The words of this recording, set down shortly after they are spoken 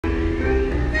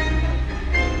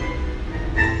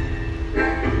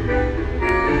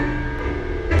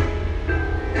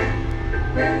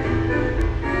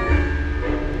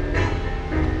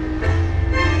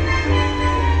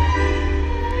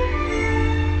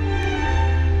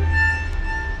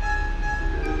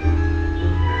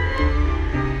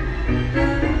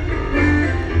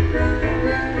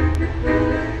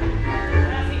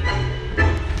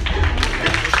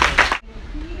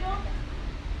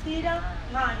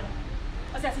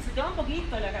O sea, si se te va un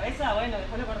poquito la cabeza, bueno,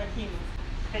 después lo corregimos.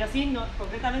 Pero sí, no,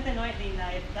 concretamente no es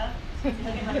linda esta,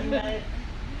 sino que es más linda esta.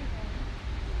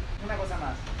 Una cosa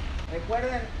más.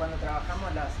 Recuerden cuando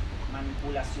trabajamos las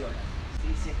manipulaciones.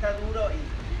 ¿Sí? Si está duro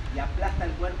y aplasta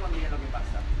el cuerpo, miren lo que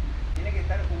pasa. Tiene que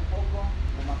estar un poco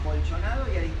como acolchonado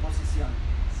y a disposición.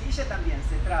 Si ella también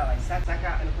se traba y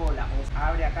saca el cola o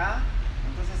abre acá,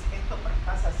 entonces esto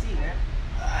pasa así, ¿eh?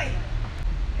 ¡Ay!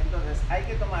 Entonces hay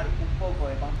que tomar un poco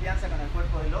de confianza con el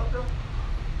cuerpo del otro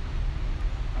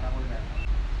para volver.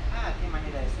 Ah, qué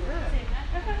manera de sudar. Sí.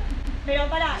 Pero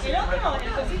pará, el otro,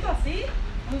 el cosito así,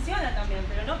 funciona también,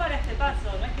 pero no para este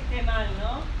paso, no es que esté mal,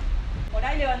 ¿no? Por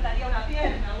ahí levantaría una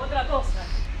pierna u otra cosa,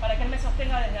 para que él me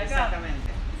sostenga desde acá.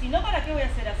 Exactamente. Si no, ¿para qué voy a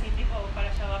hacer así, tipo para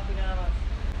allá abajo y nada más?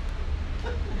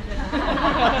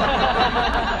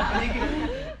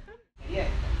 Bien.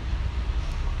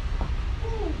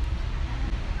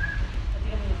 Lo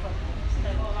tiro muy fuerte, está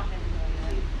un poco más lento.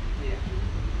 Bien.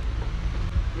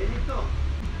 ¿Ven esto?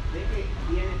 ¿Ven que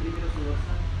viene primero su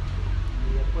dorsal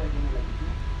y después viene la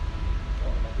actitud? O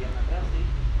la pierna atrás, ¿sí?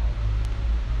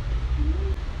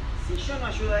 Si yo no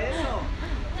ayudo a eso...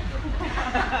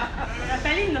 Pero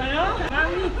está lindo, ¿no?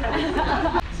 Mamita.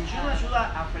 Si yo no ayudo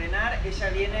a frenar, ella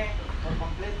viene por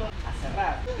completo a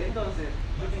cerrar. Entonces,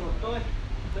 yo tengo toda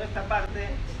esta parte,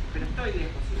 pero estoy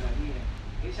lejos igual, miren.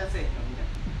 Ella hace esto, miren.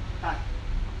 Tac.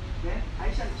 ¿Ven?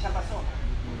 Ahí ya pasó.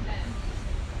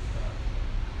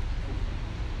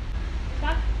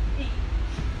 Tac y...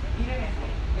 Miren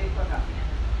esto acá.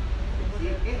 Si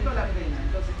esto la frena,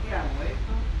 entonces ¿qué hago?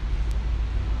 Esto.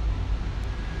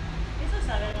 Eso es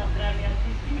saber mostrar mi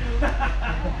actitud.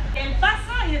 Él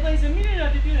pasa y después dice, miren la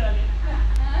actitud, dale.